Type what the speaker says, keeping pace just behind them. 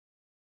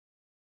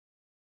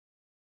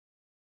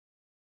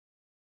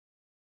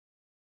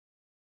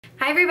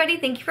Hi everybody,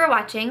 thank you for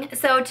watching.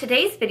 So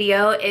today's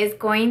video is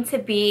going to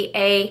be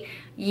a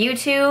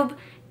YouTube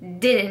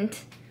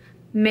didn't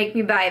make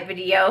me buy it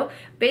video.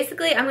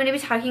 Basically, I'm going to be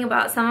talking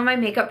about some of my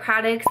makeup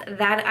products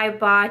that I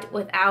bought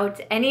without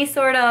any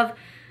sort of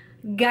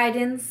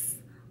guidance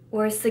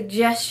or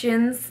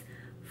suggestions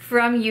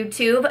from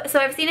YouTube. So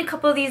I've seen a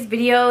couple of these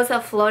videos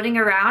floating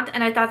around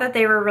and I thought that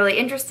they were really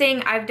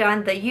interesting. I've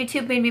done the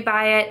YouTube made me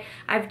buy it.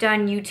 I've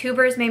done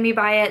YouTubers made me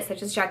buy it,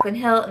 such as Jaclyn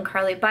Hill and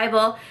Carly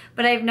Bible,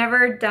 but I've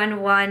never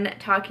done one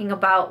talking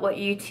about what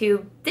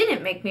YouTube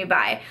didn't make me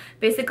buy.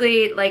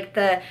 Basically like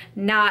the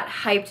not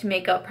hyped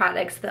makeup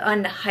products, the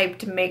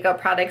unhyped makeup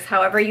products,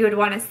 however you would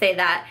want to say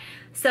that.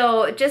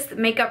 So just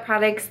makeup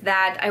products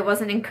that I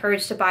wasn't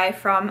encouraged to buy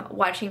from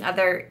watching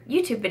other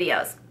YouTube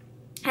videos.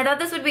 I thought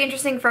this would be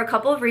interesting for a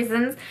couple of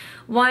reasons.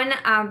 One,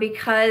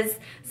 because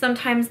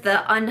sometimes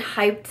the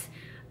unhyped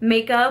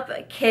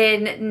makeup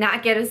can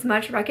not get as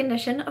much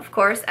recognition, of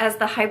course, as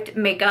the hyped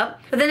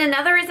makeup. But then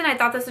another reason I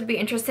thought this would be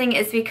interesting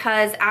is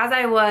because as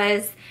I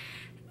was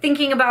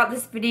thinking about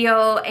this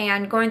video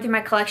and going through my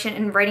collection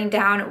and writing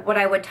down what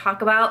I would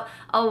talk about,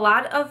 a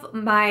lot of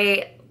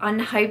my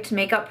unhyped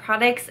makeup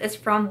products is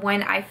from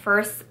when I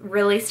first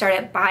really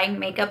started buying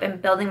makeup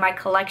and building my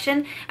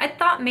collection. I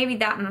thought maybe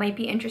that might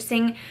be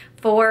interesting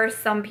for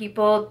some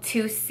people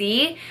to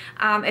see.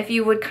 If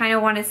you would kind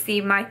of want to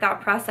see my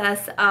thought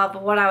process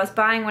of what I was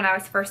buying when I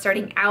was first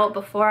starting out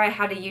before I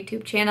had a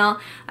YouTube channel.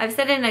 I've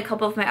said it in a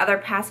couple of my other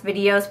past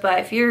videos, but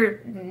if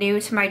you're new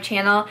to my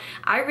channel,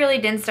 I really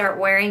didn't start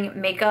wearing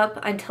makeup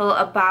until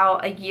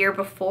about a year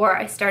before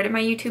I started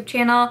my YouTube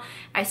channel.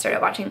 I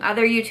started watching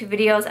other YouTube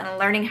videos and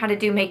learning how to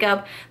do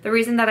makeup. The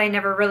reason that I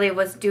never really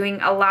was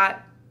doing a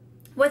lot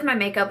with my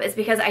makeup is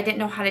because I didn't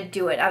know how to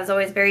do it. I was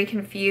always very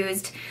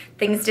confused.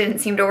 Things didn't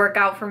seem to work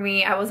out for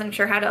me. I wasn't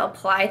sure how to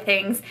apply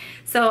things.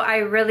 So I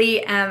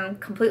really am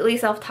completely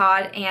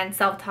self-taught and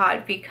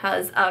self-taught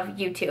because of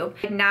YouTube.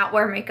 I did not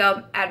wear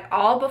makeup at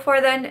all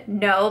before then,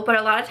 no, but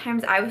a lot of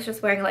times I was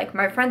just wearing like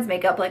my friend's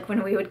makeup, like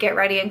when we would get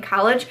ready in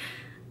college.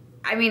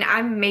 I mean,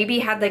 I maybe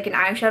had like an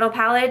eyeshadow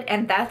palette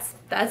and that's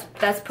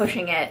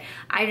pushing it.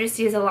 I just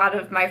use a lot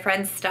of my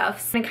friend's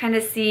stuff. So I kind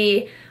of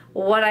see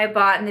what I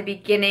bought in the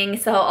beginning.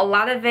 So a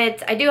lot of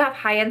it, I do have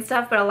high-end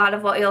stuff, but a lot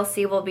of what you'll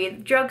see will be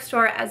the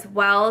drugstore as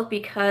well,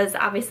 because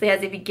obviously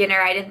as a beginner,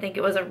 I didn't think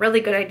it was a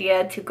really good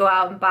idea to go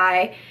out and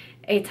buy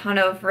a ton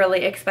of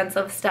really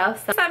expensive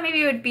stuff. So I thought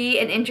maybe it would be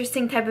an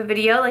interesting type of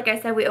video. Like I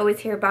said, we always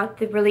hear about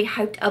the really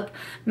hyped up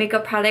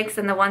makeup products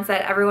and the ones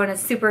that everyone is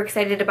super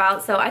excited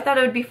about. So I thought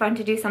it would be fun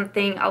to do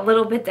something a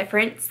little bit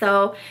different.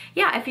 So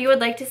yeah, if you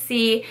would like to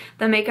see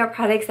the makeup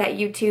products that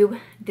YouTube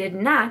did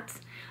not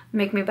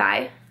make me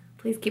buy,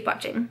 please keep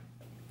watching.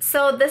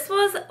 So this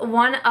was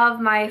one of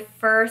my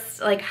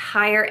first like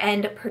higher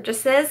end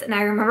purchases, and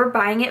I remember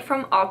buying it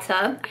from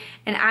Ulta,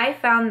 and I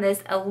found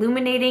this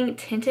illuminating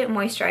tinted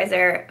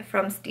moisturizer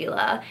from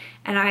Stila,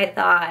 and I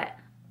thought,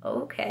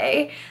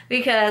 okay,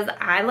 because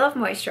I love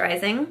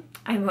moisturizing.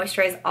 I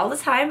moisturize all the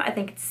time. I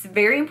think it's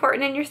very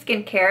important in your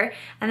skincare.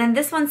 And then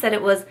this one said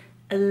it was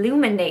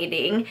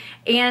illuminating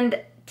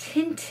and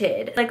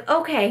tinted. Like,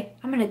 okay,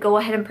 I'm gonna go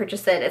ahead and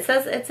purchase it. It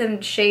says it's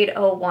in shade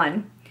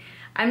 01.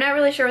 I'm not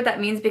really sure what that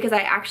means because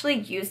I actually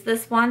used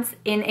this once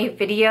in a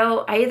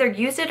video. I either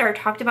used it or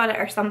talked about it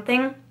or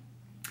something,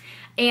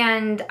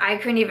 and I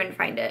couldn't even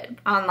find it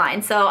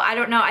online. So I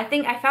don't know. I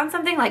think I found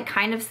something like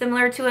kind of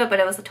similar to it, but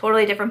it was a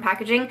totally different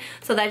packaging.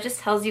 So that just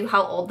tells you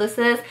how old this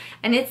is.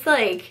 And it's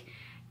like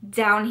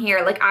down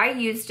here. Like I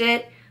used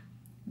it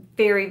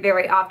very,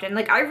 very often.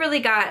 Like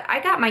I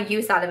got my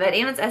use out of it,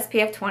 and it's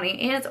SPF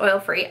 20 and it's oil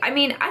free. I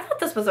mean, I thought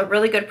this was a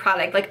really good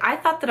product. Like I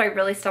thought that I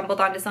really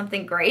stumbled onto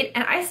something great,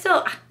 and I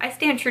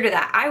stand true to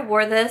that. I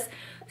wore this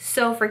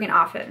so freaking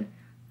often.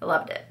 I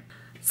loved it.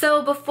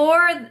 So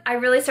before I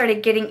really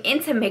started getting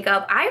into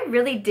makeup, I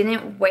really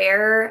didn't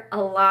wear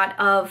a lot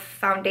of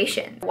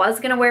foundation. I was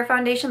gonna wear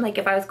foundation like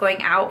if I was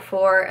going out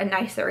for a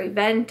nicer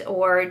event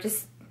or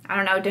just, I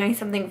don't know, doing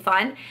something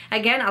fun.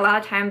 Again, a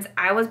lot of times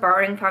I was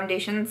borrowing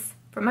foundations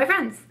from my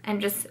friends and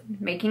just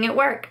making it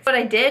work. But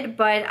I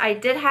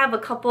did have a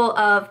couple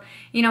of,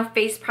 you know,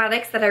 face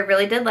products that I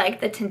really did like.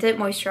 The tinted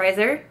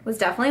moisturizer was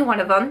definitely one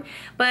of them.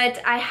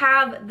 But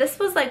this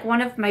was like one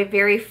of my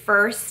very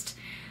first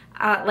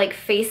like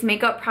face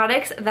makeup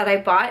products that I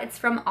bought. It's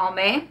from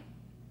Almay.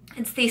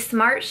 It's the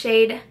Smart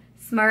Shade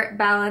Smart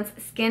Balance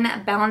Skin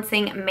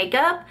Balancing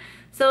Makeup.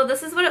 So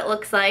this is what it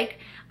looks like.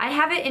 I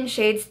have it in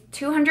shades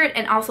 200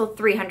 and also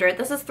 300.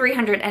 This is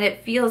 300 and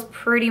it feels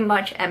pretty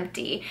much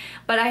empty.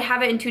 But I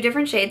have it in 2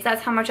 different shades.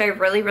 That's how much I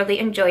really, really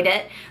enjoyed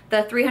it.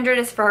 The 300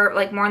 is for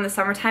like more in the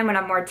summertime when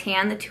I'm more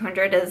tan. The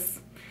 200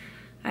 is,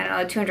 I don't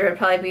know, the 200 would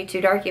probably be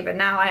too darky, but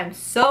now I am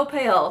so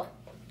pale.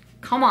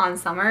 Come on,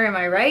 summer, am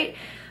I right?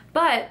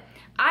 But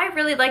I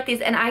really like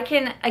these, and I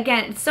can,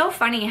 again, it's so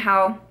funny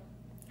how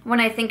when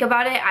I think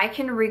about it, I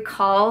can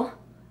recall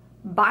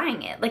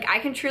buying it. Like I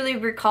can truly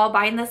recall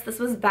buying this. This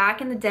was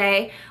back in the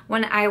day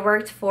when I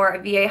worked for a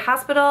VA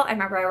hospital. I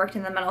remember I worked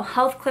in the mental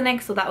health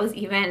clinic, so that was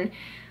even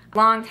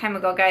long time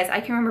ago, guys.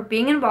 I can remember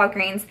being in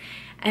Walgreens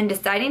and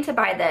deciding to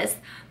buy this,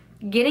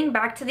 getting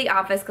back to the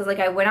office, because like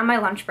I went on my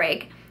lunch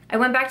break. I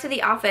went back to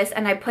the office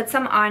and I put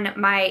some on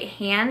my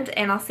hand,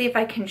 and I'll see if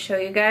I can show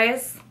you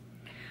guys.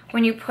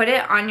 When you put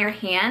it on your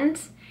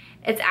hand,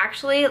 it's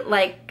actually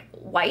like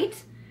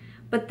white,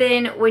 but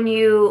then when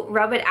you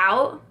rub it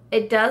out,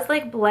 it does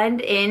like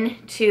blend in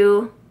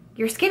to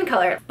your skin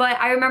color. But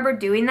I remember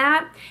doing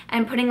that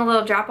and putting a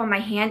little drop on my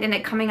hand and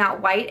it coming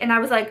out white, and I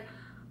was like,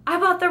 I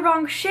bought the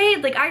wrong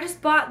shade. Like, I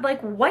just bought like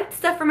white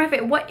stuff for my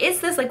face. What is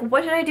this? Like,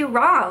 what did I do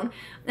wrong?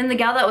 And the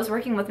gal that was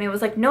working with me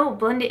was like, no,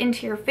 blend it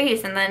into your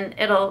face and then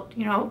it'll,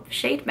 you know,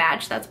 shade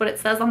match. That's what it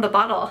says on the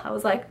bottle. I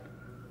was like,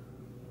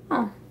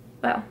 oh,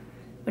 well,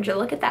 would you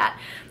look at that?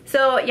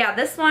 So yeah,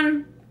 this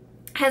one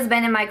has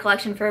been in my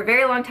collection for a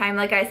very long time.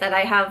 Like I said,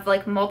 I have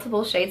like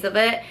multiple shades of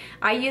it.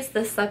 I use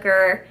this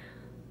sucker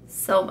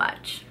so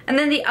much. And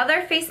then the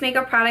other face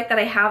makeup product that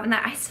I have and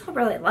that I still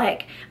really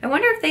like, I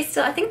wonder if they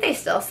still, I think they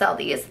still sell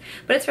these,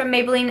 but it's from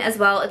Maybelline as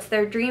well. It's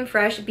their Dream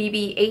Fresh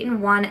BB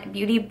 8-in-1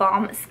 Beauty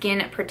Balm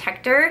Skin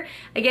Protector.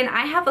 Again,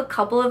 I have a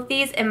couple of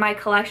these in my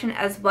collection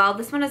as well.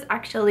 This one is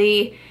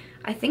actually,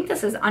 I think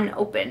this is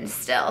unopened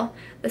still.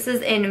 This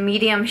is in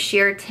medium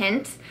sheer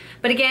tint.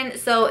 But again,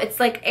 so it's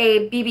like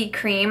a BB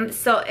cream,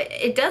 so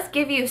it does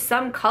give you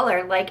some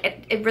color. Like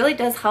it really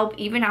does help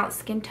even out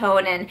skin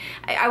tone. And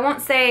I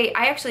won't say,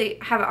 I actually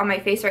have it on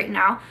my face right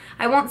now.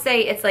 I won't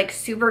say it's like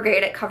super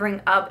great at covering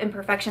up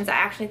imperfections. I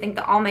actually think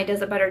the Almay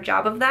does a better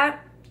job of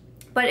that.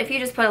 But if you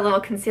just put a little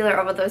concealer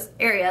over those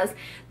areas,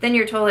 then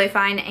you're totally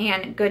fine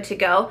and good to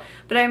go.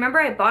 But I remember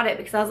I bought it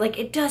because I was like,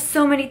 it does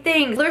so many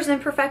things. Blurs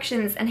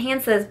imperfections,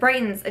 enhances,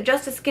 brightens,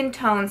 adjusts the skin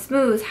tone,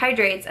 smooths,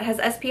 hydrates. It has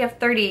SPF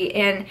 30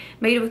 and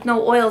made with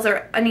no oils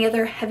or any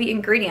other heavy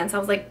ingredients. I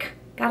was like,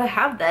 gotta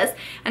have this.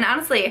 And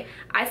honestly,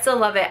 I still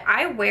love it.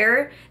 I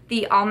wear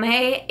the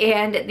Almay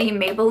and the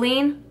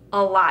Maybelline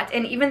a lot.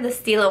 And even the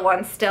Stila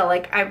one still,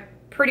 like I'm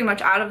pretty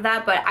much out of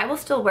that, but I will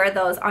still wear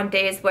those on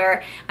days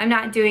where I'm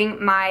not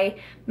doing my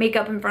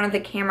makeup in front of the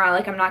camera.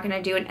 Like I'm not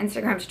gonna do an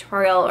Instagram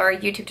tutorial or a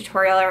YouTube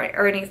tutorial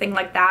or anything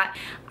like that.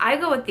 I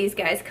go with these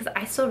guys because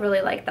I still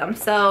really like them.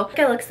 So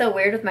I look so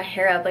weird with my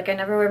hair up. Like I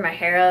never wear my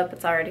hair up.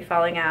 It's already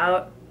falling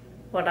out.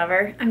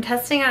 Whatever. I'm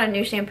testing out a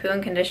new shampoo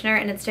and conditioner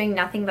and it's doing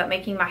nothing but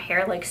making my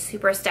hair like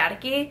super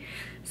staticky.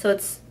 So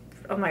it's,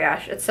 oh my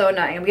gosh, it's so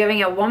annoying. I'm giving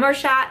it one more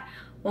shot,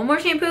 one more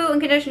shampoo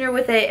and conditioner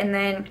with it, and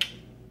then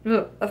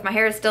if my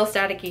hair is still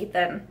staticky,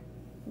 then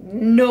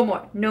no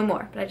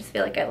more. But I just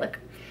feel like I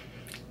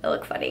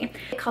look funny.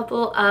 A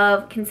couple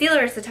of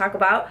concealers to talk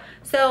about.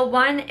 So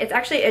one, it's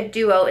actually a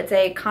duo. It's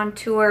a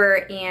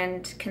contour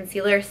and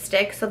concealer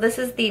stick. So this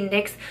is the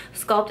NYX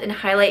Sculpt and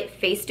Highlight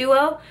Face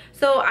Duo.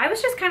 So I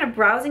was just kind of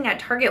browsing at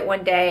Target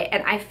one day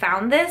and I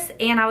found this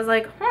and I was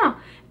like, huh,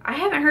 I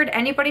haven't heard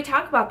anybody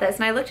talk about this.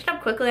 And I looked it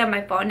up quickly on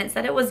my phone and it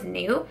said it was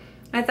new.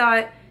 I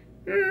thought,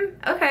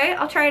 okay,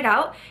 I'll try it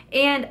out.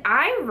 And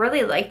I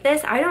really like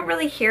this. I don't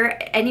really hear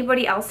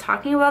anybody else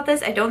talking about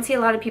this. I don't see a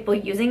lot of people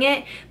using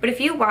it, but if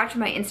you watch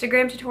my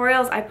Instagram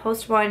tutorials, I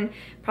post one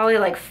probably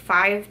like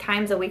 5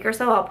 times a week or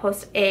so. I'll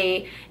post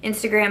a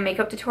Instagram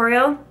makeup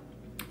tutorial.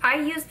 I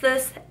use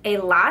this a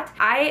lot.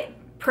 I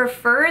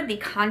prefer the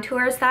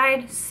contour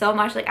side so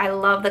much. Like I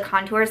love the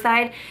contour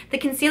side. The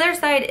concealer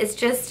side is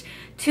just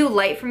too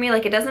light for me.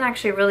 Like it doesn't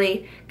actually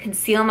really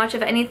conceal much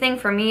of anything.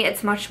 For me,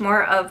 it's much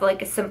more of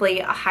like simply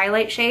a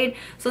highlight shade.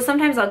 So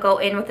sometimes I'll go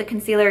in with the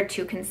concealer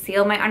to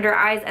conceal my under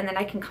eyes and then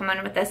I can come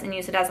in with this and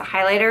use it as a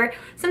highlighter.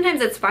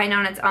 Sometimes it's fine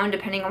on its own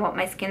depending on what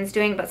my skin's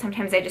doing, but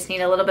sometimes I just need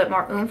a little bit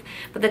more oomph.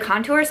 But the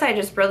contour side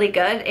is really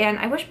good and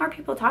I wish more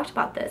people talked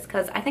about this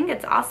because I think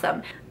it's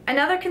awesome.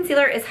 Another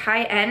concealer is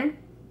High End.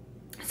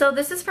 So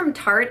this is from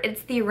Tarte.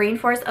 It's the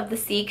Rainforest of the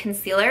Sea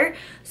concealer.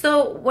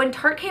 So when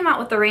Tarte came out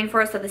with the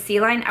Rainforest of the Sea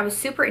line, I was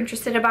super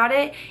interested about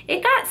it.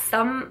 It got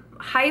some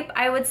hype,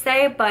 I would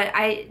say, but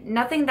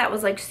nothing that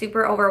was like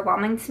super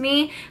overwhelming to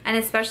me. And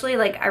especially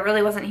like I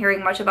really wasn't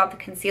hearing much about the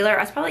concealer.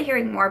 I was probably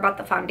hearing more about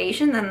the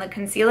foundation than the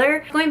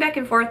concealer. Going back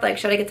and forth, like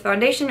should I get the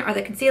foundation or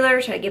the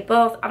concealer? Should I get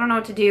both? I don't know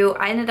what to do.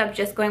 I ended up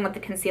just going with the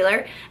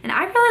concealer and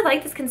I really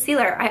like this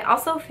concealer. I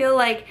also feel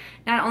like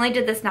not only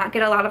did this not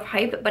get a lot of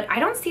hype, but I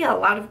don't see a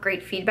lot of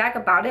great feedback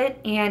about it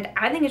and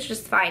I think it's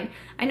just fine.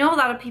 I know a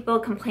lot of people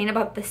complain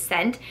about the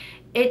scent.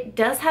 It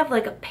does have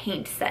like a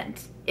paint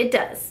scent. It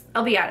does.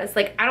 I'll be honest.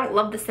 Like I don't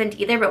love the scent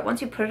either, but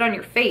once you put it on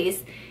your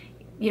face,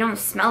 you don't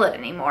smell it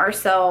anymore.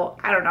 So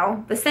I don't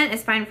know. The scent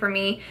is fine for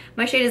me.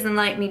 My shade is in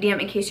light medium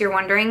in case you're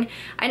wondering.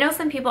 I know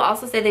some people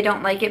also say they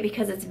don't like it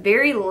because it's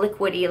very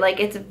liquidy. Like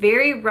it's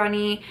very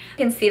runny. You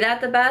can see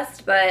that the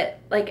best, but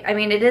like, I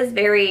mean, it is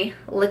very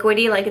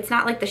liquidy. Like it's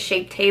not like the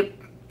Shape Tape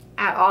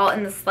at all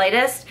in the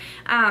slightest.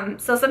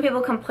 So some people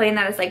complain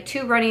that it's like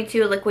too runny,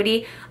 too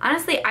liquidy.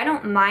 Honestly, I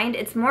don't mind.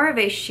 It's more of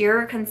a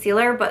sheer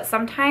concealer, but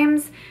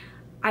sometimes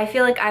I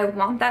feel like I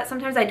want that.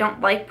 Sometimes I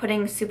don't like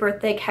putting super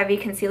thick, heavy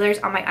concealers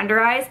on my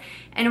under eyes.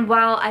 And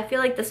while I feel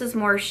like this is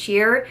more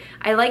sheer,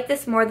 I like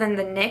this more than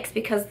the NYX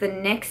because the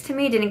NYX to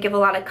me didn't give a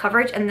lot of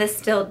coverage and this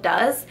still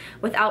does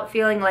without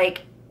feeling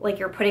like like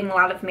you're putting a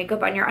lot of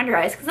makeup on your under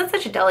eyes, because that's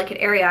such a delicate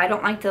area. I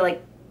don't like to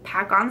like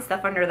pack on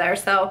stuff under there.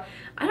 So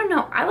I don't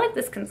know, I like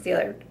this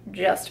concealer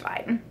just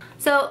fine.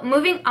 So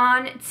moving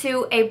on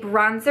to a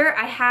bronzer,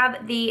 I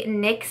have the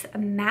NYX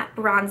Matte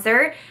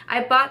Bronzer.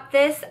 I bought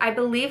this, I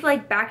believe,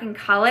 like back in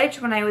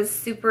college when I was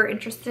super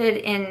interested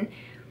in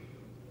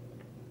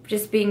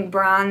just being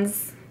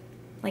bronze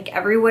like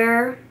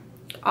everywhere,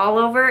 all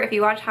over. If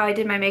you watch how I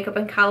did my makeup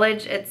in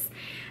college, it's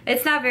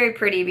not very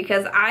pretty,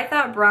 because I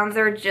thought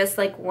bronzer just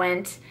like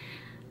went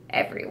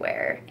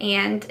everywhere,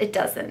 and it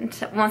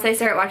doesn't. Once I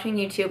started watching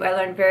YouTube, I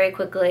learned very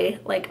quickly,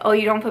 like, oh,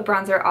 you don't put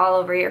bronzer all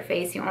over your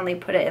face, you only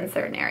put it in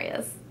certain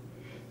areas.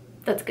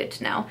 That's good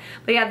to know.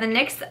 But yeah, the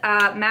NYX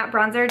Matte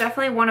Bronzer,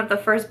 definitely one of the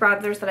first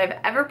bronzers that I've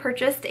ever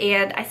purchased,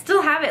 and I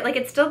still have it. Like,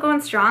 it's still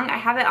going strong. I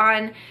have it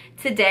on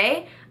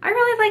today. I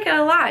really like it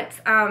a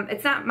lot.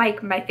 It's not my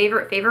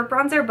favorite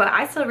bronzer, but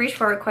I still reach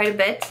for it quite a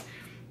bit,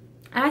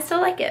 and I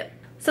still like it.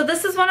 So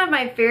this is one of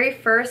my very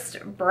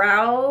first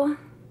brow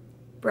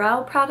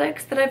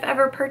products that I've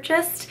ever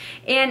purchased,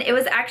 and it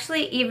was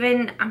actually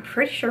even, I'm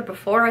pretty sure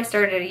before I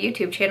started a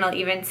YouTube channel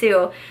even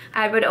too.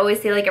 I would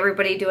always see like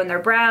everybody doing their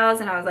brows,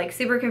 and I was like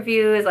super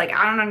confused, like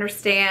I don't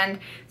understand.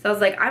 So I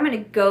was like, I'm gonna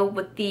go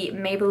with the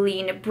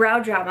Maybelline Brow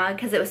Drama,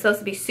 because it was supposed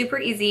to be super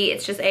easy.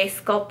 It's just a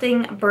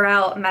sculpting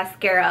brow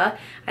mascara.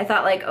 I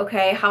thought like,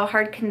 okay, how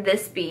hard can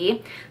this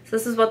be? So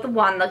this is what the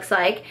wand looks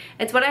like.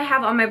 It's what I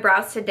have on my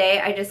brows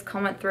today. I just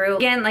comb it through.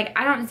 Again, like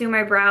I don't do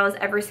my brows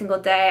every single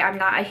day. I'm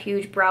not a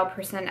huge brow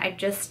person. I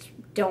just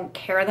don't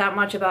care that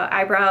much about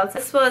eyebrows.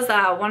 This was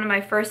one of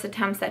my first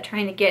attempts at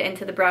trying to get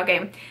into the brow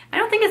game. I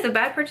don't think it's a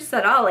bad purchase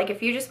at all. Like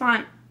if you just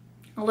want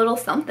a little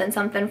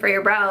something for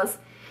your brows,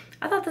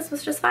 I thought this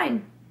was just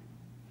fine.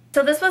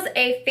 So this was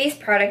a face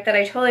product that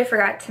I totally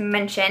forgot to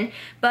mention,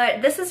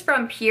 but this is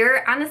from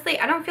Pure. Honestly,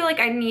 I don't feel like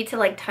I need to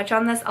like touch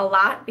on this a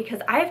lot,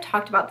 because I have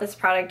talked about this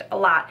product a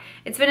lot.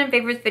 It's been in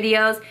favorites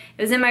videos,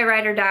 it was in my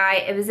Ride or Die,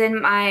 it was in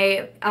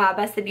my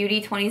Best of Beauty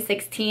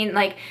 2016.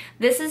 Like,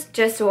 this is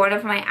just one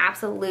of my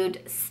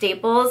absolute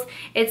staples.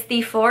 It's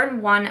the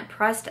 4-in-1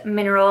 Pressed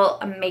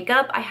Mineral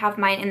Makeup. I have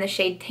mine in the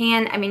shade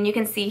Tan. I mean, you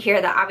can see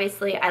here that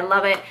obviously I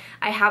love it.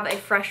 I have a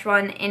fresh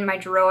one in my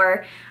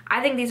drawer. I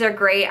think these are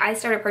great. I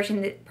started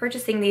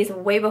purchasing these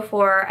way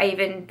before I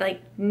even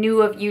like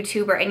knew of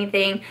YouTube or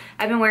anything.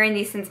 I've been wearing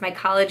these since my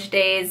college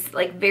days,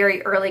 like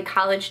very early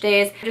college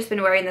days. I've just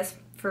been wearing this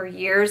for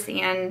years,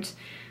 and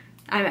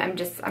I'm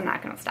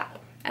not gonna stop.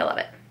 I love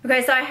it.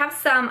 Okay, so I have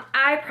some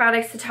eye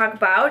products to talk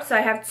about. So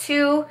I have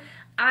 2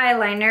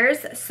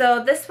 eyeliners.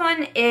 So this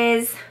one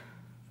is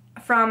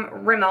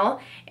from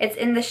Rimmel. It's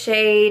in the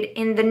shade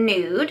In the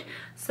Nude.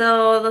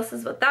 So this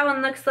is what that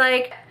one looks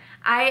like.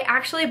 I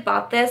actually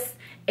bought this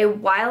a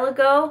while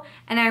ago,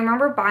 and I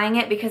remember buying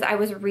it because I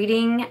was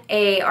reading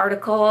a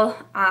article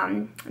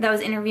that was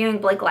interviewing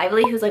Blake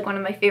Lively, who's like one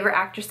of my favorite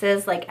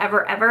actresses like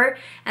ever,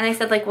 and they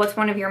said like, what's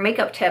one of your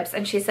makeup tips?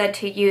 And she said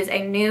to use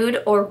a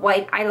nude or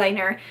white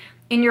eyeliner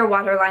in your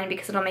waterline,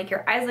 because it'll make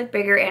your eyes look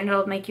bigger and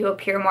it'll make you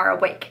appear more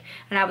awake.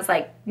 And I was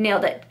like,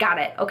 nailed it, got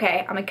it.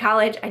 Okay, I'm in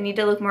college, I need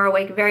to look more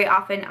awake very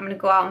often. I'm gonna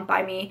go out and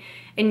buy me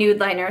a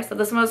nude liner. So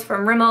this one was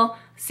from Rimmel,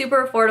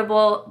 super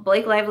affordable.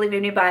 Blake Lively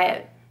made me buy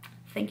it.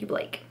 Thank you,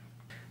 Blake.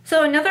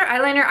 So another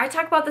eyeliner, I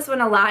talk about this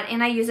one a lot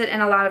and I use it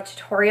in a lot of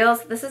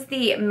tutorials. This is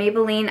the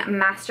Maybelline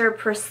Master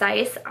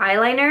Precise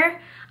Eyeliner.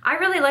 I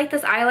really like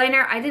this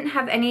eyeliner. I didn't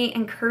have any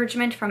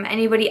encouragement from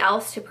anybody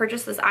else to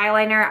purchase this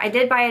eyeliner. I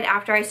did buy it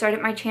after I started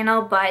my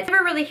channel, but I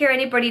never really hear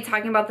anybody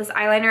talking about this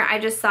eyeliner. I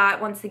just saw it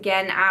once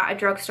again at a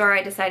drugstore.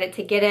 I decided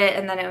to get it,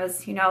 and then it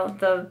was, you know,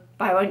 the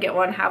buy one get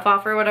one half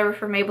off or whatever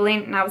for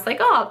Maybelline, and I was like,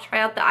 oh, I'll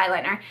try out the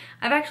eyeliner.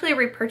 I've actually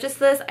repurchased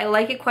this. I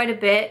like it quite a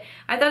bit.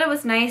 I thought it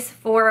was nice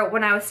for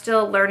when I was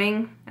still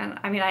learning, and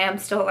I mean, I am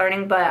still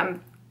learning, but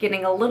I'm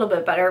getting a little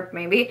bit better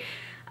maybe.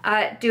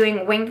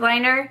 Doing winged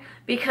liner,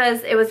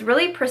 because it was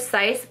really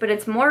precise, but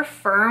it's more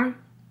firm,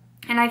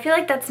 and I feel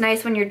like that's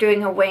nice when you're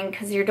doing a wing,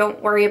 because you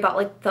don't worry about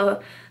like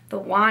the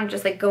wand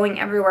just like going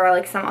everywhere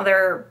like some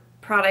other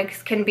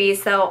products can be.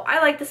 So I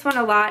like this one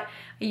a lot.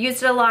 I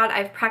used it a lot.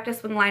 I've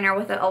practiced wing liner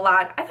with it a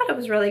lot. I thought it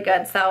was really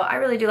good, so I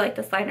really do like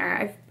this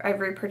liner. I've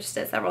repurchased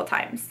it several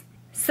times.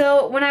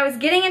 So when I was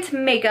getting into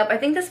makeup, I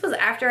think this was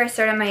after I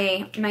started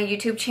my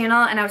YouTube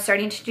channel and I was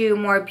starting to do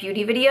more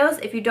beauty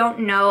videos. If you don't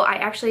know, I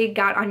actually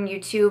got on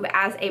YouTube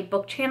as a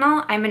book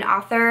channel. I'm an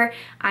author,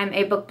 I'm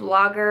a book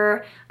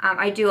blogger,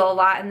 I do a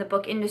lot in the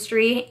book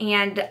industry,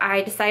 and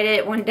I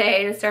decided one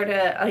day to start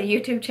a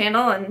YouTube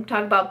channel and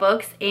talk about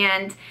books.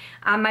 And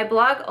my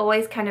blog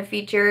always kind of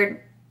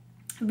featured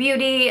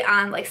beauty,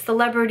 like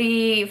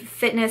celebrity,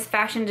 fitness,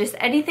 fashion, just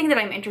anything that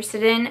I'm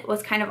interested in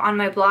was kind of on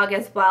my blog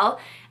as well.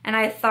 And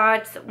I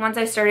thought once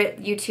I started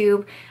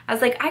YouTube, I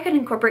was like, I could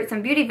incorporate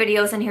some beauty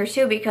videos in here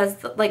too,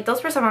 because like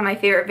those were some of my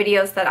favorite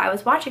videos that I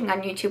was watching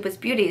on YouTube was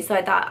beauty. So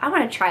I thought, I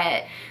want to try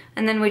it.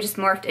 And then we just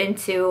morphed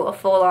into a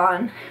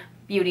full-on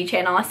beauty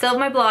channel. I still have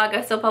my blog,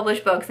 I still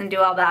publish books and do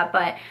all that,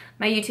 but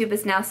my YouTube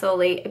is now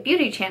solely a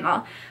beauty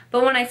channel.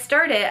 But when I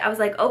started, I was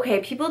like, okay,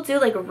 people do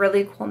like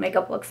really cool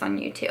makeup looks on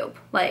YouTube.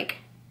 Like,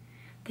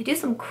 they do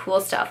some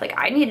cool stuff. Like,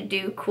 I need to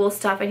do cool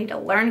stuff, I need to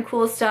learn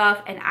cool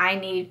stuff, and I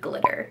need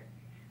glitter.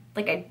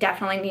 Like, I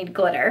definitely need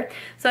glitter.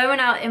 So I went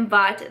out and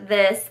bought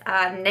this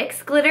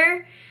NYX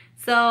glitter.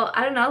 So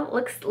I don't know,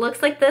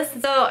 looks like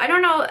this. So I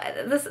don't know,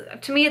 this,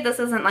 to me, this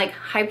isn't like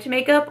hyped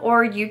makeup,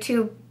 or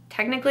YouTube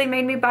technically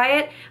made me buy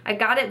it. I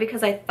got it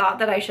because I thought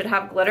that I should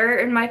have glitter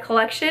in my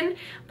collection,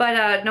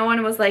 but no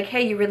one was like,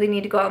 hey, you really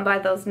need to go out and buy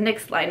those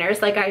NYX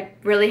liners. Like, I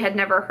really had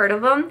never heard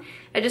of them.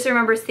 I just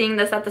remember seeing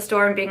this at the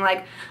store and being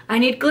like, I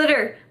need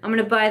glitter, I'm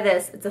gonna buy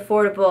this, it's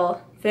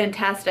affordable,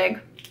 fantastic.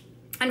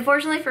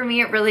 Unfortunately for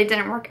me, it really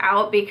didn't work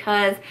out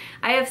because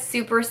I have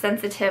super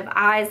sensitive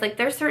eyes. Like,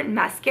 there's certain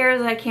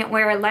mascaras I can't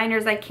wear,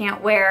 liners I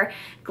can't wear.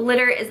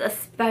 Glitter is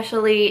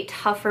especially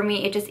tough for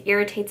me. It just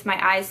irritates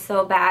my eyes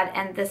so bad,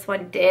 and this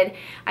one did.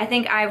 I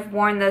think I've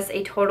worn this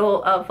a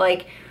total of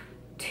like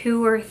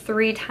 2 or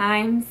 3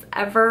 times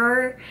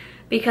ever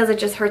because it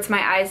just hurts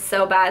my eyes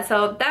so bad.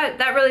 So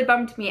that really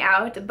bummed me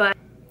out,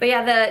 But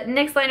yeah, the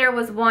NYX liner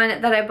was one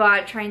that I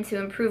bought trying to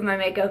improve my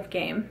makeup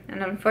game,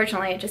 and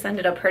unfortunately it just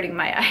ended up hurting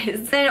my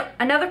eyes. Then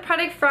another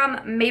product from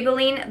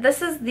Maybelline,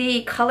 this is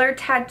the Color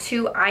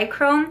Tattoo Eye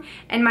Chrome,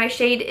 and my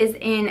shade is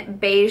in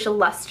Beige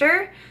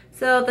Luster.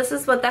 So this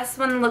is what this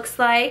one looks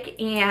like,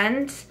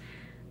 and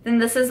then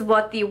this is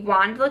what the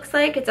wand looks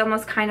like. It's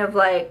almost kind of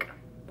like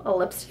a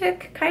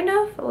lipstick, kind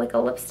of like a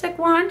lipstick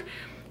wand.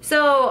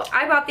 So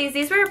I bought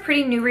these were a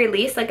pretty new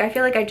release. Like, I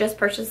feel like I just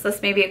purchased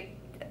this maybe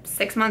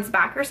 6 months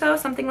back or so,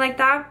 something like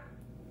that.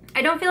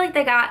 I don't feel like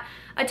they got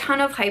a ton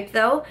of hype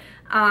though.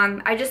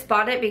 I just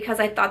bought it because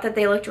I thought that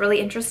they looked really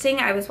interesting.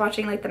 I was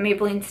watching like the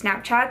Maybelline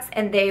Snapchats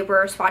and they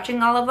were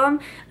swatching all of them,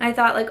 and I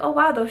thought like, oh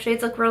wow, those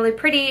shades look really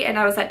pretty, and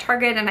I was at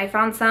Target and I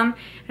found some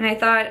and I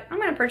thought I'm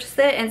gonna purchase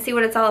it and see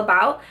what it's all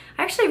about.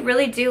 I actually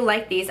really do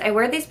like these. I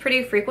wear these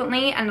pretty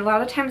frequently, and a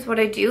lot of times what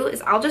I do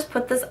is I'll just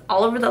put this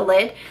all over the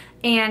lid,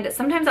 and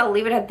sometimes I'll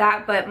leave it at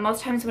that, but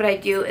most times what I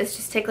do is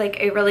just take like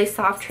a really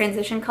soft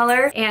transition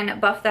color and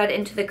buff that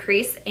into the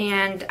crease,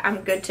 and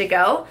I'm good to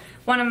go.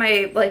 One of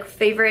my like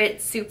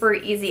favorite super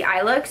easy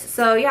eye looks.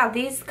 So yeah,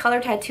 these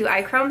Color Tattoo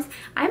Eye Chromes,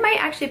 I might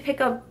actually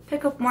pick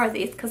up more of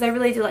these because I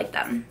really do like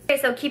them. Okay,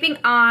 so keeping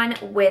on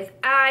with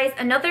eyes,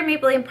 another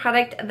Maybelline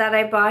product that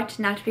I bought,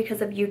 not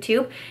because of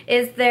YouTube,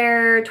 is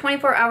their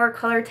 24-hour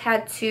Color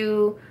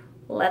Tattoo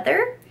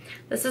Leather.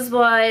 This is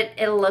what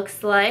it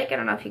looks like. I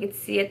don't know if you can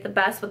see it the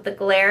best with the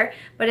glare,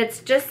 but it's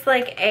just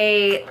like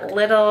a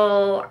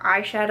little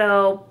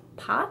eyeshadow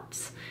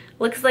pot.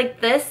 Looks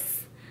like this.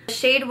 The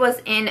shade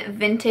was in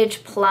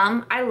Vintage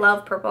Plum. I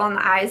love purple on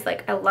the eyes.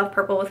 Like, I love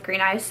purple with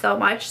green eyes so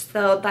much,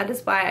 so that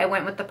is why I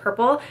went with the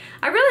purple.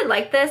 I really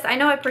like this. I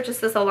know I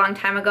purchased this a long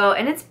time ago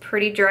and it's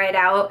pretty dried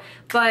out,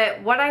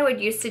 but what I would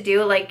used to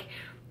do, like,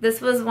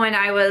 this was when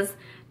I was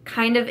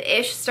kind of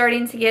ish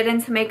starting to get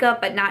into makeup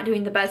but not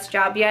doing the best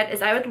job yet,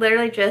 is I would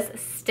literally just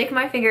stick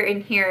my finger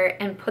in here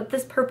and put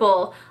this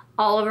purple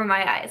all over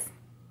my eyes.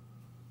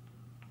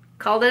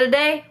 Called it a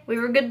day. We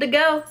were good to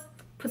go.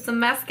 Put some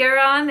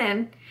mascara on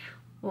and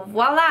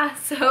voila.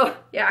 So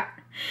yeah,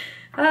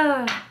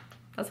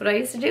 that's what I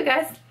used to do,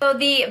 guys. So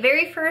the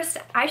very first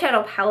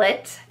eyeshadow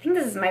palette, I think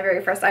this is my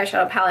very first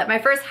eyeshadow palette, my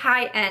first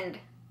high-end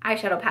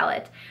eyeshadow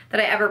palette that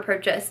I ever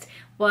purchased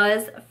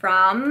was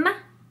from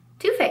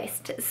Too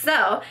Faced.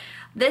 So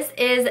this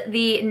is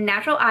the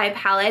Natural Eye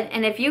palette,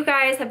 and if you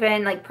guys have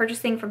been like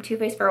purchasing from Too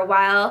Faced for a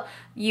while,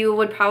 you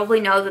would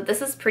probably know that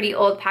this is pretty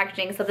old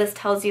packaging. So this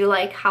tells you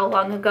like how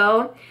long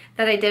ago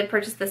that I did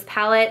purchase this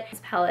palette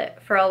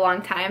for a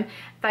long time.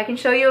 If I can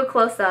show you a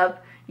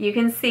close-up, you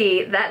can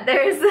see that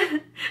there's,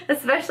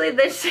 especially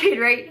this shade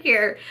right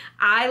here,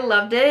 I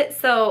loved it.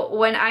 So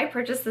when I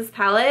purchased this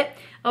palette,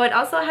 oh, it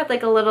also had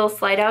like a little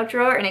slide out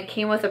drawer and it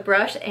came with a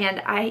brush,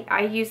 and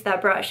I used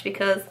that brush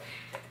because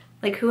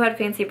like, who had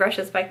fancy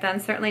brushes back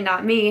then? Certainly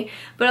not me.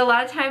 But a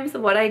lot of times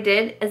what I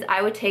did is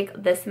I would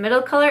take this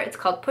middle color, it's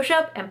called Push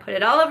Up, and put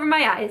it all over my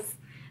eyes.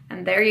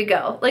 And there you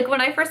go. Like,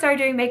 when I first started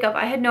doing makeup,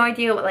 I had no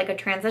idea what like a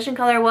transition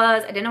color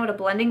was. I didn't know what a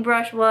blending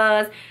brush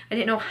was. I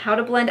didn't know how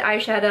to blend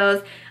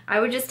eyeshadows. I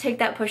would just take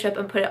that Push Up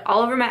and put it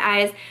all over my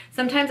eyes.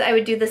 Sometimes I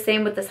would do the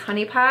same with this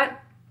Honey Pot,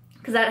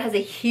 because that has a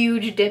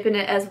huge dip in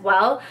it as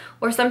well.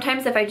 Or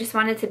sometimes if I just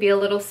wanted to be a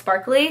little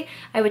sparkly,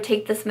 I would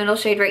take this middle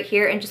shade right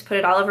here and just put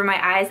it all over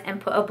my eyes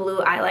and put a blue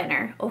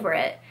eyeliner over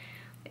it.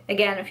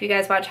 Again, if you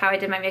guys watch how I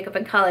did my makeup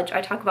in college,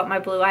 I talk about my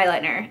blue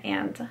eyeliner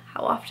and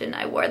how often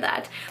I wore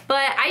that.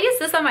 But I used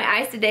this on my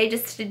eyes today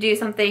just to do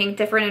something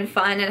different and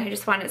fun, and I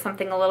just wanted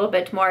something a little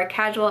bit more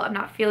casual. I'm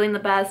not feeling the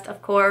best,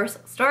 of course.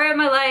 Story of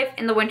my life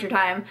in the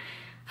wintertime.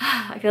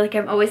 I feel like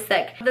I'm always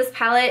sick. This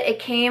palette, it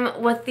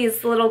came with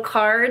these little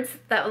cards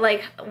that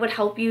like would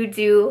help you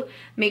do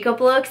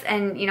makeup looks,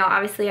 and you know,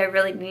 obviously I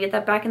really needed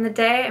that back in the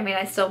day. I mean,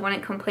 I still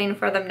wouldn't complain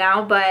for them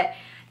now, but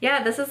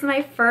yeah, this is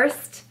my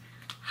first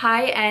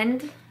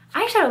high-end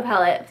eyeshadow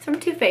palette from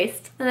Too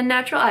Faced, and the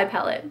Natural Eye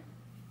palette.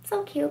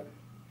 So cute.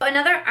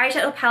 Another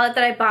eyeshadow palette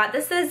that I bought,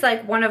 this is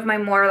like one of my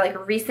more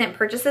like recent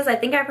purchases. I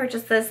think I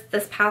purchased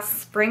this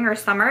past spring or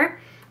summer.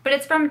 But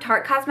it's from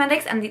Tarte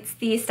Cosmetics, and it's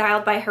the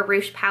Styled by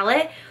Hrush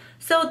palette.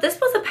 So this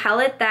was a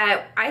palette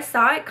that I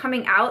saw it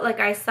coming out, like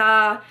I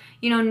saw,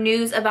 you know,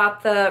 news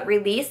about the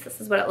release.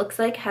 This is what it looks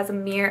like. It has a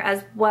mirror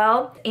as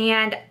well.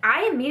 And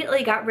I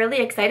immediately got really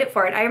excited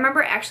for it. I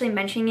remember actually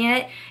mentioning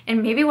it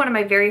in maybe one of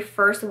my very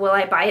first Will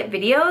I Buy It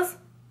videos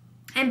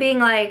and being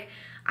like,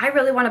 I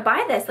really want to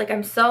buy this. Like,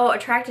 I'm so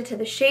attracted to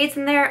the shades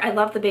in there. I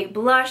love the big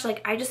blush.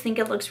 Like, I just think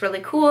it looks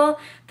really cool.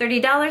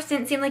 $30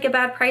 didn't seem like a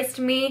bad price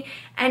to me.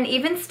 And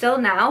even still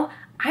now,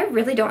 I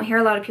really don't hear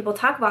a lot of people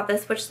talk about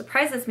this, which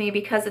surprises me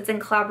because it's in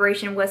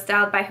collaboration with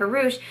Styled by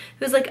Hrush,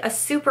 who's like a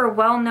super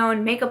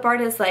well-known makeup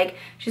artist. Like,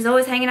 she's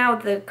always hanging out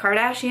with the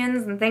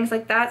Kardashians and things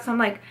like that. So I'm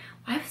like,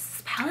 why is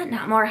this palette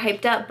not more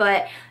hyped up?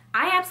 But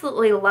I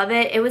absolutely love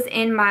it. It was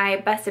in my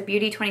Best of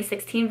Beauty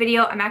 2016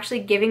 video. I'm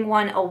actually giving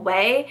one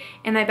away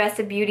in my Best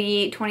of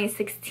Beauty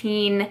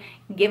 2016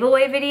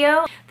 giveaway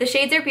video. The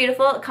shades are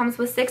beautiful. It comes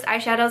with 6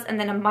 eyeshadows and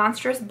then a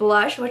monstrous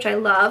blush, which I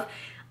love.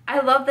 I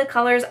love the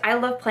colors. I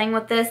love playing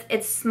with this.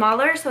 It's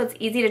smaller, so it's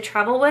easy to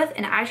travel with,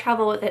 and I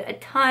travel with it a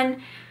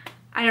ton.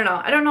 I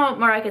don't know what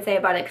more I could say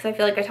about it because I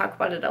feel like I talk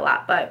about it a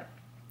lot, but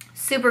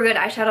super good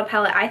eyeshadow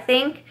palette, I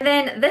think.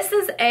 Then this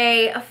is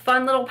a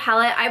fun little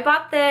palette. I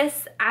bought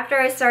this after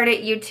I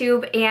started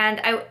YouTube,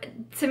 and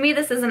to me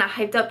this isn't a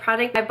hyped up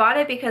product. I bought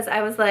it because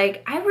I was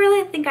like, I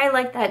really think I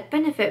like that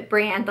Benefit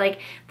brand. Like,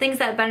 things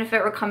that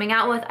Benefit were coming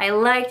out with I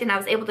liked, and I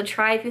was able to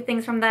try a few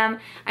things from them.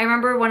 I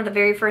remember one of the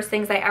very first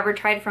things I ever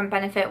tried from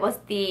Benefit was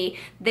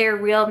their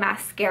Real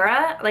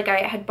Mascara. Like,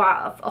 I had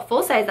bought a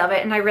full size of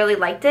it and I really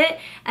liked it,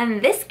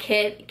 and this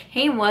kit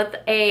came with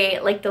a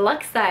like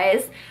deluxe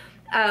size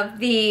of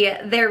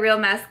their Real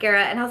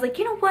Mascara, and I was like,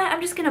 you know what, I'm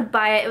just gonna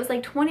buy it. It was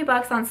like 20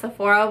 bucks on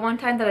Sephora one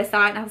time that I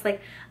saw it, and I was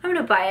like, I'm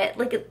gonna buy it.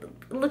 Like, it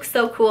looks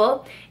so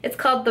cool. It's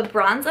called the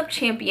Bronze Up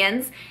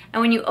Champions, and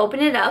when you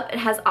open it up, it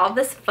has all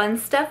this fun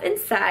stuff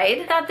inside.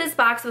 I thought this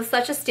box was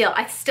such a steal.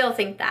 I still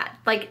think that.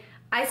 Like,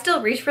 I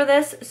still reach for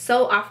this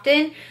so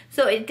often.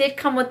 So it did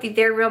come with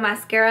their Real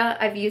Mascara.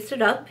 I've used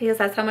it up because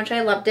that's how much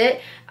I loved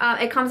it.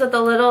 It comes with a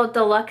little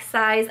deluxe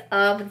size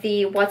of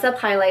the What's Up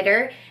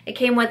highlighter. It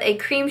came with a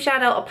cream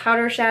shadow, a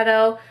powder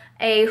shadow,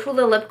 a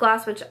Hoola lip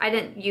gloss, which I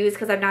didn't use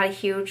because I'm not a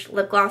huge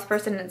lip gloss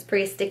person and it's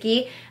pretty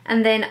sticky,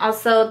 and then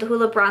also the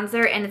Hoola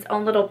bronzer and its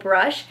own little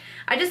brush.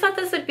 I just thought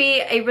this would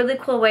be a really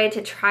cool way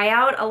to try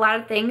out a lot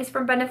of things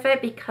from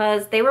Benefit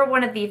because they were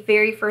one of the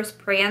very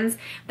first brands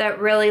that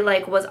really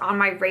like was on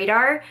my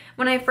radar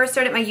when I first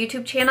started my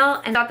YouTube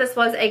channel, and thought this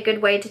was a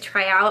good way to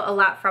try out a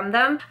lot from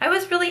them. I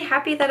was really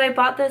happy that I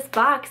bought this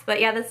box,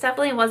 but yeah, this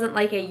definitely wasn't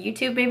like a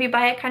YouTube maybe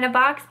buy it kind of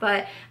box,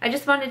 but I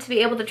just wanted to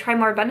be able to try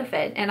more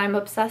Benefit, and I'm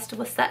obsessed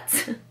with sets.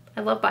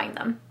 I love buying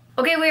them.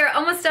 Okay, we are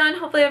almost done.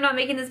 Hopefully I'm not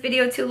making this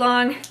video too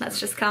long. That's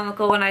just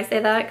comical when I say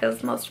that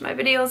because most of my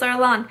videos are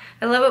long.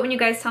 I love it when you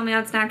guys tell me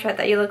on Snapchat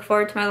that you look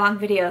forward to my long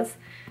videos.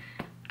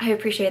 I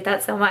appreciate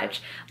that so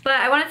much. But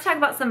I wanted to talk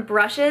about some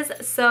brushes.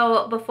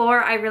 So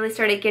before I really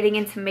started getting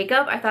into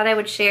makeup, I thought I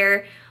would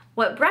share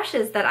what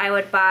brushes that I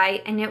would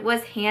buy, and it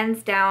was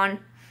hands down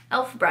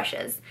e.l.f.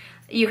 brushes.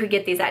 You could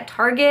get these at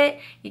Target,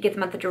 you get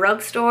them at the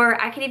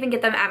drugstore. I could even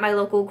get them at my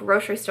local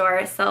grocery store.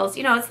 It sells,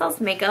 you know, it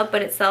sells makeup,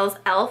 but it sells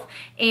e.l.f.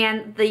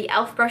 And the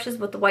e.l.f. brushes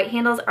with the white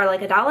handles are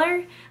like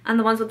 $1, and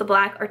the ones with the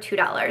black are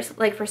 $2.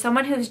 Like, for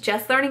someone who's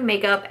just learning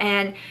makeup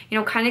and, you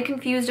know, kind of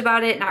confused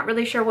about it, not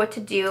really sure what to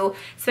do,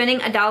 spending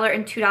 $1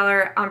 and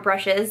 $2 on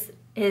brushes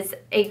is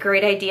a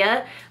great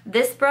idea.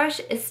 This brush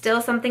is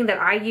still something that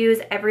I use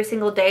every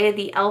single day,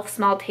 the e.l.f.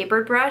 Small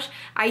Tapered Brush.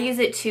 I use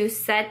it to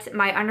set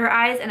my under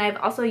eyes, and I've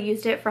also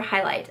used it for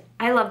highlight.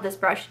 I love this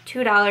brush,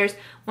 $2,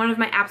 one of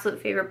my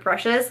absolute favorite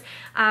brushes.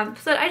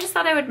 So I just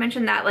thought I would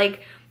mention that,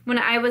 like, when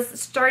I was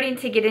starting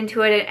to get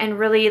into it and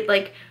really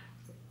like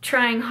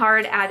trying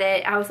hard at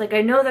it, I was like,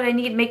 I know that I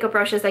need makeup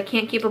brushes. I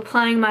can't keep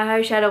applying my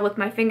eyeshadow with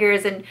my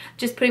fingers and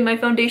just putting my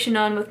foundation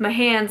on with my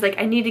hands. Like,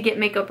 I need to get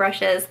makeup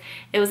brushes.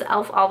 It was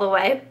e.l.f. all the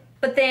way.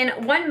 But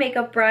then one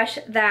makeup brush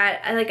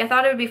that I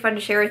thought it would be fun to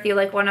share with you,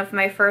 like one of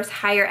my first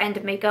higher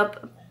end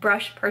makeup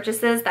brush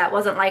purchases that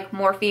wasn't like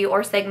Morphe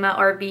or Sigma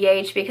or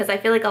BH, because I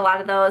feel like a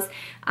lot of those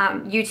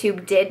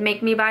YouTube did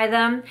make me buy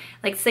them.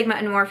 Like Sigma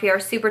and Morphe are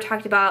super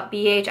talked about.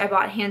 BH I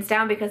bought hands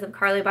down because of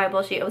Carly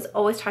Bible. She was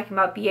always talking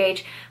about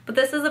BH. But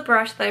this is a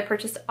brush that I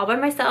purchased all by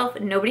myself.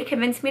 Nobody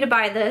convinced me to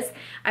buy this.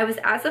 I was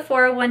at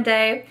Sephora one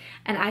day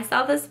and I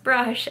saw this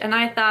brush and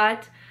I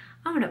thought,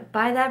 I'm gonna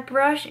buy that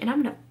brush and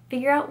I'm gonna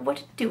figure out what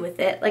to do with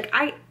it. Like,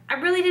 I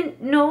really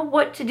didn't know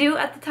what to do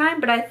at the time,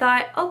 but I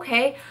thought,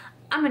 okay,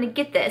 I'm gonna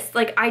get this.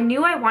 Like, I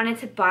knew I wanted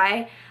to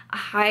buy a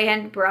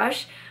high-end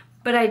brush,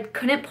 but I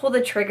couldn't pull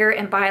the trigger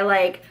and buy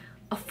like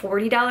a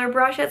 $40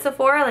 brush at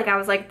Sephora. Like, I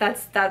was like,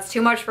 that's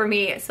too much for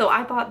me. So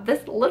I bought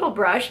this little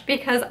brush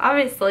because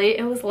obviously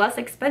it was less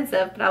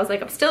expensive, but I was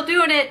like, I'm still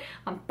doing it.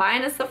 I'm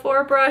buying a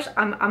Sephora brush.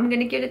 I'm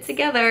gonna get it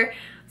together.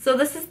 So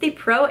this is the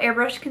Pro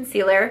Airbrush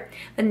Concealer,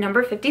 the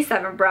number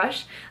 57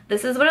 brush.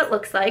 This is what it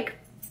looks like.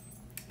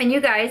 And you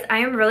guys, I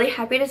am really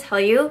happy to tell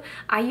you,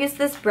 I use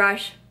this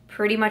brush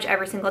pretty much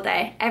every single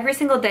day. Every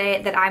single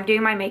day that I'm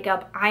doing my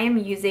makeup, I am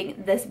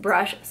using this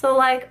brush. So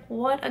like,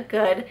 what a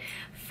good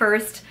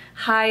first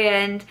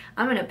high-end,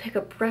 I'm gonna pick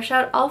a brush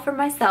out all for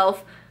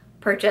myself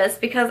purchase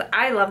because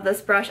I love this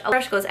brush. A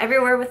brush goes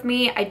everywhere with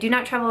me. I do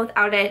not travel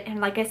without it,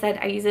 and like I said,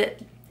 I use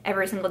it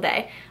every single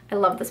day. I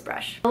love this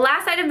brush. The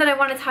last item that I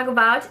want to talk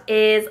about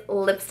is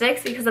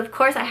lipsticks, because of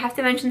course I have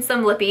to mention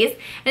some lippies.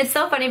 And it's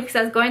so funny because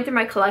I was going through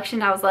my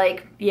collection, I was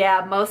like,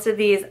 yeah, most of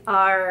these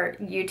are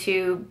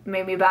YouTube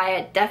made me buy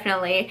it,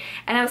 definitely.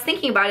 And I was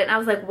thinking about it and I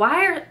was like,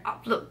 why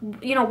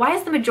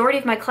is the majority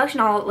of my collection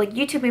all like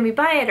YouTube made me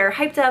buy it or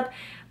hyped up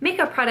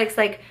makeup products?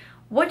 Like,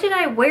 what did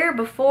I wear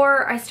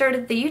before I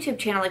started the YouTube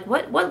channel? Like,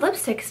 what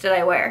lipsticks did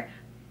I wear?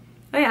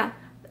 Oh yeah,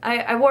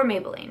 I wore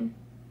Maybelline.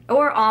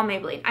 Or all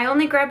Maybelline. I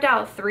only grabbed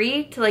out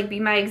 3 to like be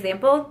my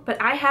example,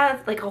 but I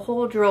have like a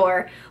whole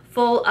drawer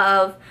full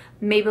of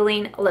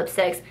Maybelline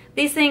lipsticks.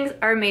 These things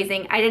are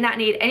amazing. I did not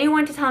need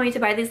anyone to tell me to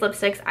buy these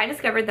lipsticks. I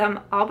discovered them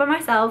all by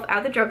myself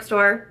at the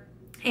drugstore,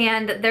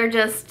 and they're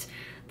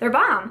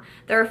bomb.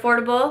 They're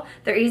affordable,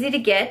 they're easy to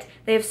get,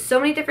 they have so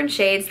many different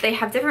shades, they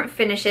have different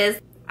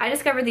finishes. I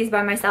discovered these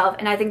by myself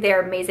and I think they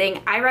are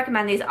amazing. I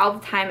recommend these all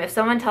the time. If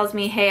someone tells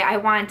me, hey, I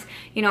want,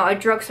 a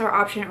drugstore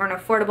option or an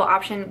affordable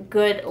option,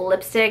 good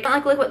lipstick. I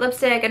don't like liquid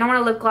lipstick, I don't want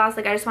a lip gloss,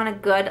 like I just want a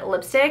good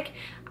lipstick,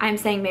 I'm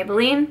saying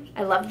Maybelline.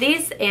 I love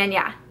these, and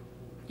yeah,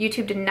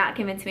 YouTube did not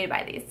convince me to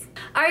buy these.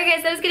 Alright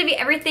guys, that is going to be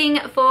everything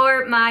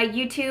for my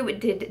YouTube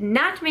did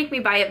not make me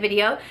buy it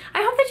video.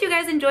 I hope that you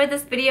guys enjoyed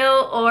this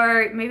video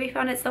or maybe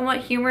found it somewhat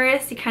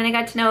humorous. You kind of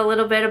got to know a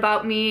little bit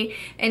about me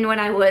and when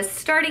I was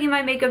starting in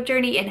my makeup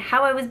journey and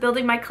how I was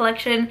building my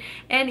collection,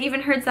 and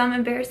even heard some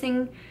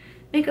embarrassing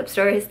makeup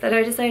stories that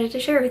I decided to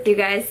share with you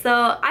guys. So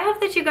I hope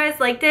that you guys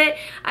liked it.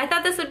 I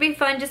thought this would be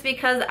fun just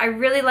because I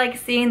really like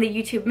seeing the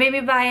YouTube made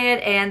me buy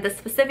it and the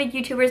specific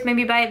YouTubers made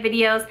me buy it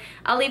videos.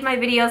 I'll leave my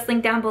videos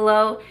linked down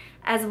below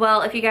as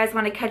well if you guys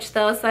want to catch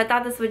those. So I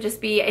thought this would just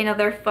be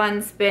another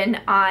fun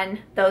spin on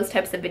those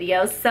types of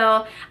videos.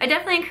 So I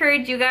definitely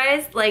encourage you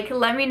guys, like,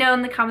 let me know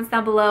in the comments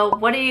down below,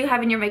 what do you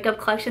have in your makeup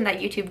collection that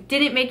YouTube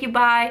didn't make you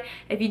buy?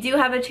 If you do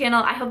have a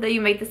channel, I hope that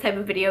you make this type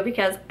of video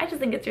because I just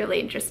think it's really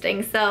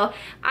interesting. So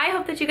I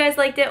hope that you guys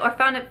liked it or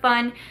found it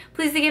fun.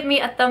 Please do give me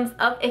a thumbs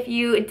up if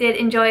you did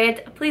enjoy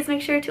it. Please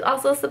make sure to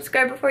also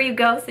subscribe before you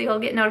go so you'll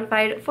get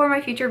notified for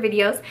my future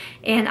videos,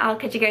 and I'll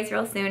catch you guys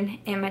real soon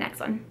in my next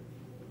one.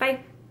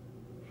 Bye.